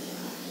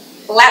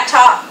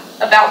laptop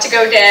about to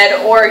go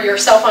dead or your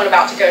cell phone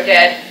about to go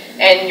dead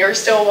and you're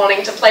still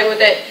wanting to play with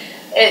it,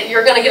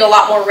 you're going to get a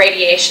lot more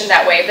radiation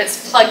that way. If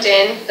it's plugged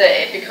in,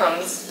 it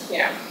becomes,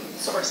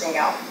 sourcing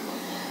out.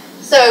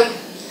 So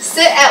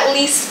sit at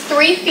least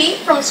 3 feet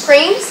from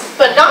screens,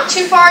 but not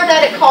too far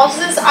that it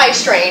causes eye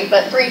strain,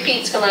 but 3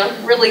 feet is going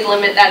to really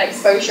limit that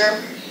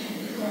exposure.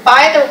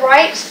 Buy the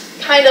right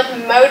kind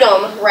of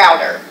modem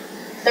router.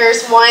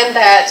 There's one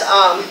that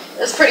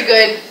is pretty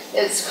good.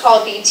 It's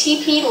called the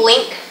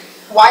TP-Link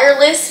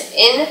Wireless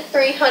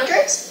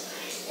N300.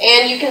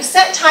 And you can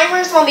set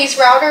timers on these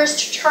routers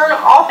to turn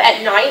off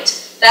at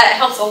night. That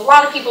helps a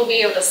lot of people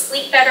be able to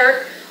sleep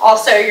better.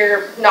 Also,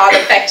 you're not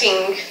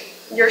affecting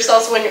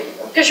yourselves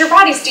because your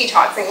body's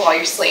detoxing while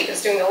you sleep.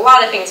 It's doing a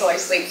lot of things while you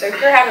sleep. So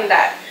if you're having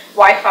that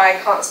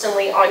Wi-Fi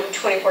constantly on you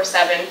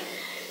 24/7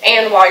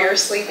 and while you're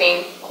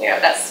sleeping,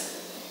 that's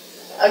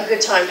a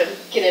good time to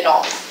get it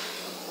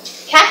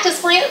off.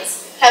 Cactus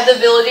plants have the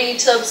ability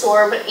to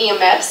absorb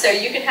EMF, so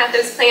you can have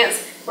those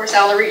plants, of course,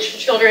 out of reach for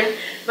children,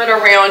 but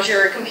around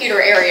your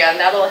computer area, and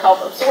that'll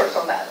help absorb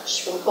some of that,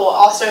 which is really cool.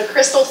 Also,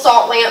 crystal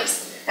salt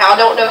lamps. Now, I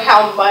don't know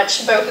how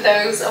much both of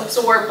those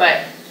absorb,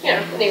 but,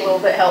 any little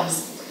bit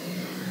helps.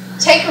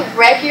 Take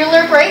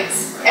regular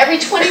breaks. Every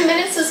 20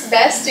 minutes is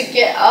best to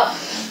get up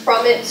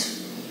from it,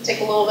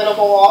 take a little bit of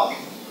a walk.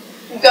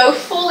 Go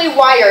fully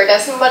wired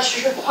as much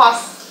as you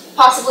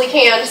possibly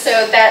can,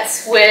 so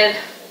that's with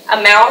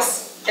a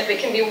mouse. If it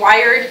can be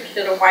wired,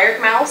 get a wired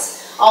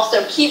mouse.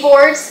 Also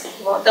keyboards,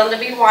 you want them to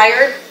be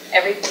wired,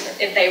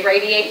 if they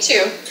radiate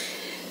too.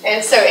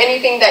 And so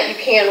anything that you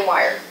can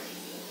wire.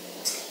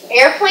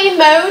 Airplane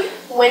mode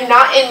when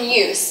not in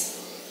use.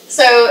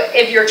 So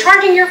if you're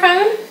charging your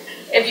phone,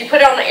 if you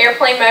put it on the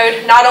airplane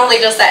mode, not only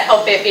does that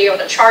help it be able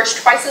to charge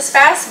twice as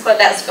fast, but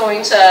that's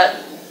going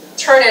to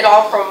turn it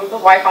off from the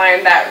Wi-Fi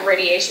and that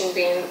radiation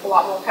being a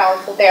lot more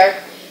powerful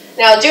there.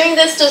 Now, doing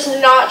this does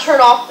not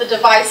turn off the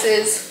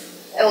device's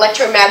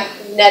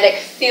electromagnetic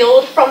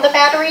field from the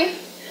battery,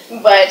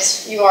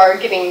 but you are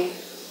getting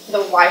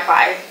the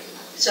Wi-Fi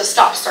to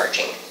stop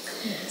searching.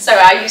 So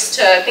I used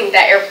to think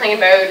that airplane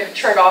mode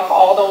turned off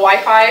all the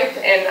Wi-Fi,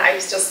 and I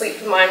used to sleep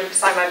with mine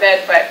beside my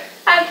bed, but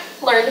I've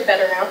learned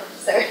better now.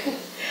 So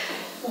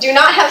do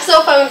not have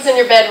cell phones in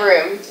your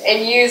bedroom,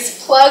 and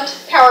use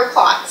plugged power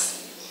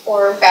clocks,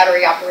 or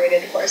battery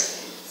operated, of course.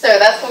 So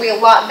that's going to be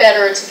a lot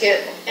better to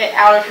get it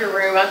out of your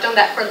room. I've done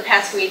that for the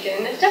past week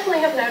and I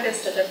definitely have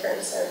noticed a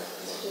difference. So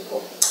it's pretty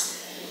cool.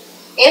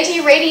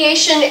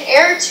 Anti-radiation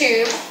air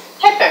tube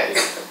headphones.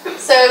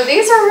 So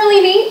these are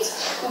really neat.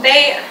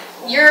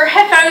 Your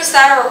headphones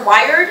that are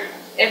wired,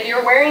 if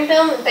you're wearing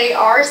them, they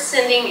are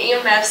sending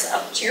EMFs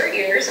up to your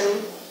ears,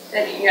 and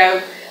you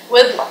know,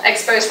 with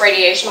exposed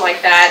radiation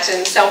like that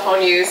and cell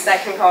phone use,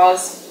 that can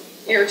cause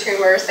ear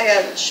tumors. They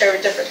have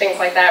showed different things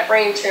like that,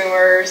 brain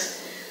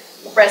tumors,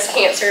 breast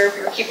cancer if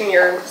you're keeping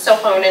your cell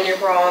phone in your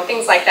bra and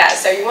things like that.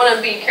 So you want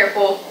to be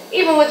careful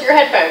even with your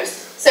headphones.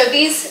 So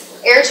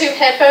these air tube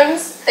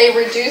headphones, they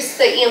reduce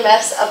the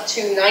EMFs up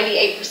to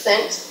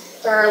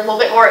 98%. They're a little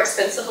bit more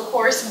expensive, of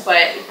course,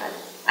 but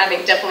I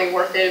think definitely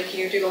worth it if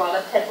you do a lot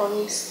of headphone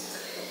use.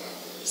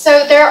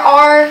 So there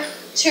are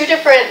two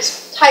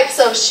different types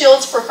of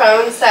shields for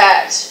phones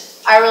that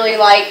I really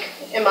like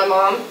and my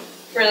mom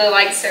really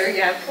likes, so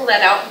yeah, pull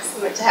that out because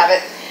I'm meant to have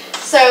it.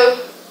 So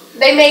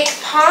they make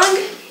Pong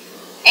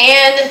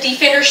and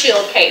Defender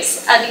Shield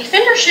case. A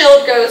Defender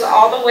Shield goes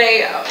all the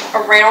way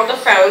around the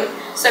phone,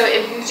 so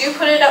if you do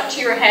put it up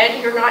to your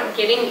head, you're not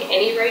getting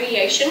any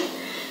radiation.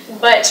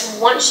 But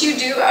once you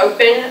do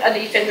open a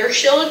Defender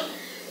Shield,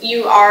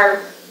 you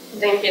are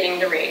then getting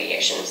the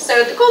radiation.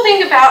 So the cool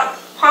thing about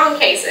Pong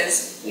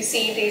cases, you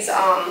see these,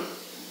 I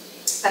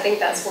think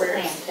that's where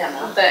the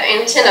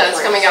antenna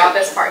is coming out of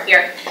this part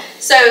here.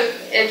 So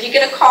if you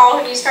get a call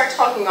and you start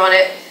talking on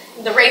it,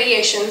 the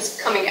radiation's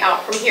coming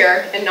out from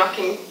here and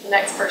knocking the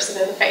next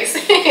person in the face.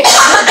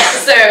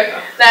 So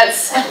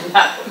that's...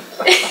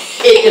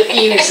 It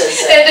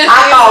diffuses it.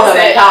 I called him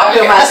and talked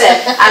to him.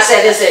 I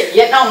said, is it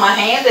getting on my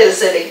hand?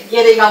 Is it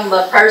getting on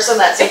the person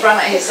that's in front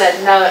of me? He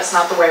said, no, it's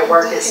not the way it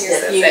works. It's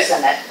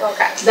diffusing it.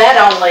 Okay. That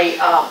only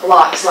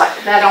blocks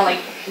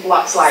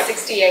like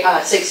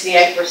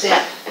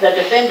 68%. The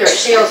Defender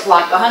Shields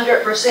block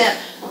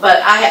 100%.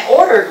 But I had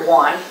ordered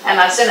one and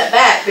I sent it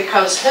back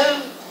because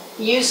who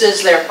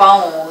uses their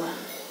phone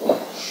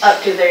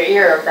up to their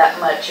ear that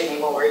much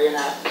anymore, you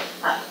know?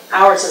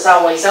 Ours is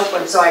always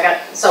open, so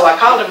I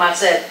called him. I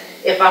said,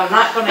 if I'm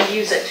not going to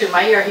use it to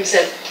my ear, he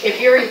said,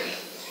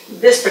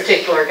 this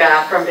particular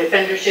guy from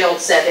Defender Shield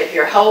said, if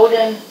you're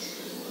holding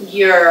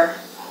your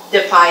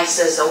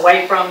devices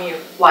away from you,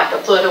 like a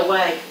foot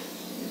away,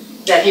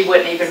 that he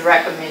wouldn't even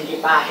recommend you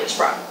buy his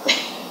product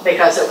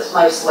because it was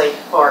mostly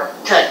for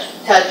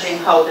touching,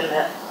 holding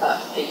it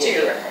up to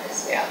your ear.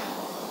 Yeah.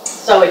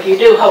 So if you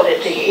do hold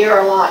it to your ear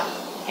a lot,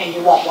 and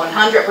you want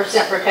 100%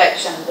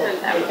 protection, then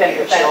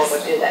Defender Shield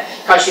would do that.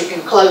 Because you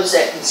can close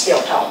it and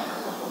still talk.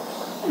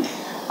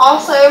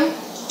 Also,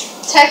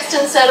 text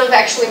instead of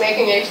actually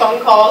making a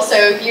phone call. So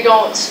if you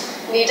don't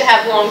need to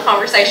have a long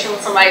conversation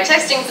with somebody,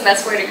 texting's the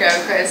best way to go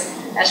because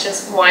that's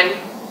just one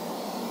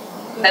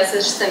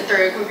message sent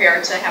through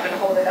compared to having to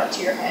hold it up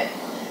to your head.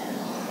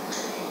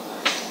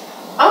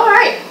 All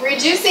right,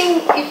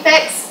 reducing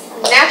effects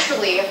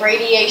naturally of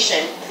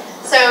radiation.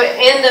 So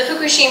in the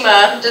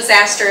Fukushima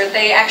disaster,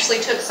 they actually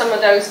took some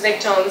of those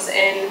victims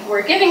and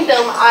were giving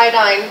them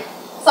iodine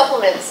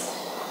supplements.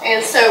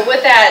 And so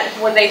with that,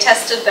 when they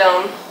tested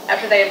them,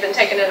 after they had been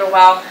taking it a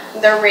while,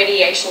 their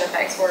radiation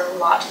effects were a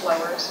lot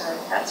lower. So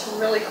that's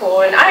really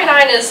cool. And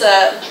iodine is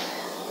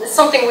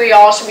something we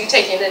all should be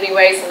taking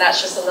anyways, and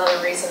that's just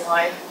another reason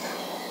why.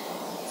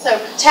 So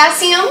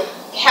potassium,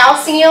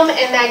 calcium,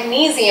 and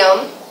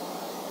magnesium,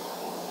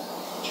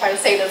 try to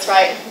say this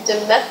right,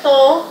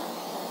 dimethyl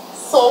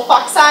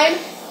sulfoxide,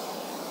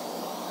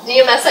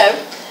 DMSO,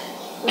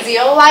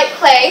 zeolite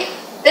clay,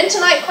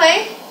 bentonite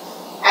clay,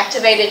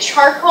 activated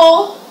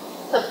charcoal,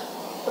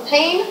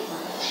 propane,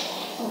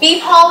 bee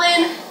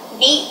pollen,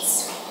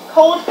 beets,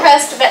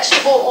 cold-pressed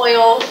vegetable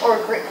oil, or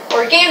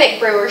organic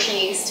brewer's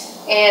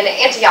yeast, and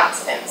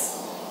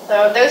antioxidants.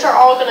 So those are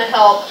all going to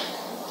help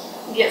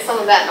get some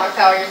of that knocked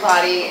out of your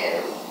body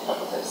and help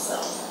with those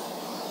cells.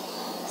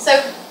 So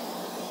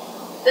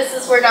this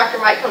is where Dr.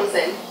 Mike comes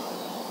in.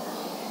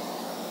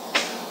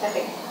 I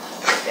think,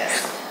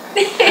 yes.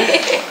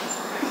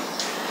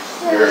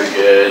 Very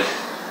good.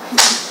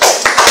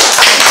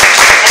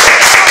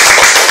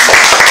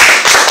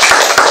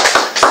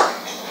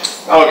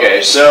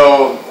 Okay,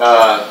 so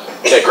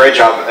yeah, great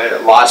job.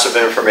 Lots of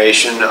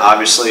information.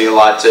 Obviously, a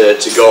lot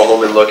to go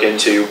home and look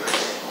into.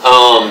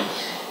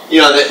 You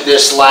know,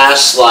 this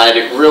last slide,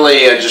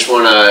 really, I just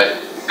want to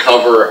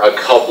cover a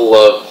couple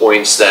of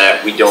points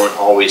that we don't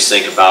always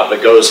think about,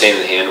 but goes hand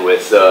in hand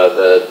with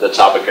the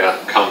topic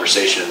of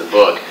conversation in the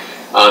book.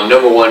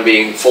 Number one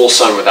being full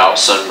sun without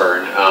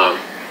sunburn.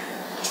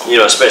 You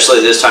know,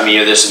 especially this time of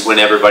year, this is when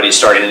everybody's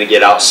starting to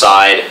get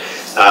outside,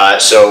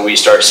 so we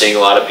start seeing a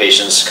lot of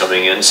patients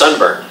coming in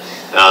sunburned.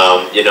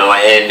 You know,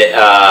 and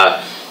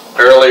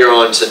earlier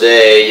on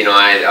today, you know,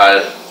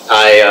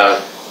 I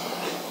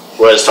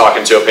was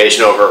talking to a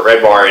patient over at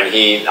Red Bar, and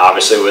he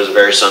obviously was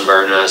very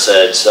sunburned, and I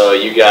said, so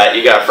you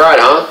got fried,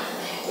 huh?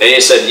 And he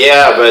said,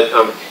 yeah, but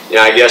you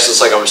know, I guess it's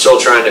like I'm still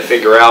trying to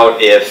figure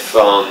out if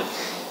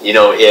you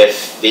know,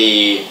 if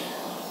the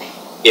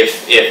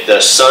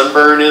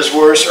sunburn is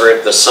worse or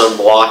if the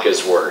sunblock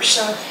is worse.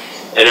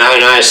 And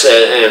I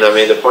said, and I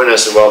made the point, I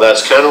said, well,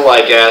 that's kind of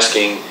like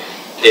asking,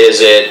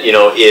 is it, you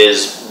know,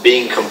 is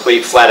being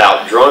complete flat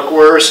out drunk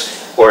worse,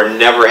 or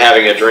never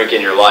having a drink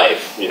in your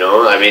life? You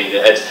know, I mean,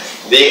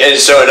 and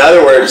so in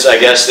other words, I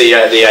guess the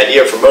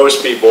idea for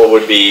most people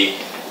would be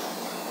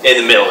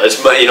in the middle.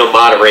 It's, you know,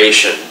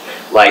 moderation.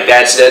 Like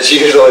that's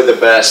usually the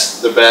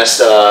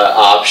best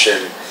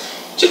option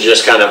to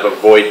just kind of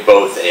avoid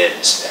both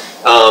ends.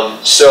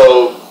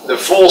 So the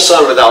full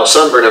sun without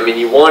sunburn, I mean,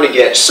 you want to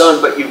get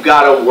sun, but you've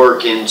got to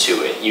work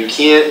into it. You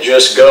can't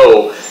just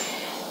go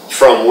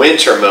from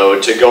winter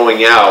mode to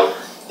going out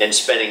and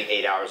spending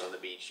 8 hours on the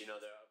beach. You know,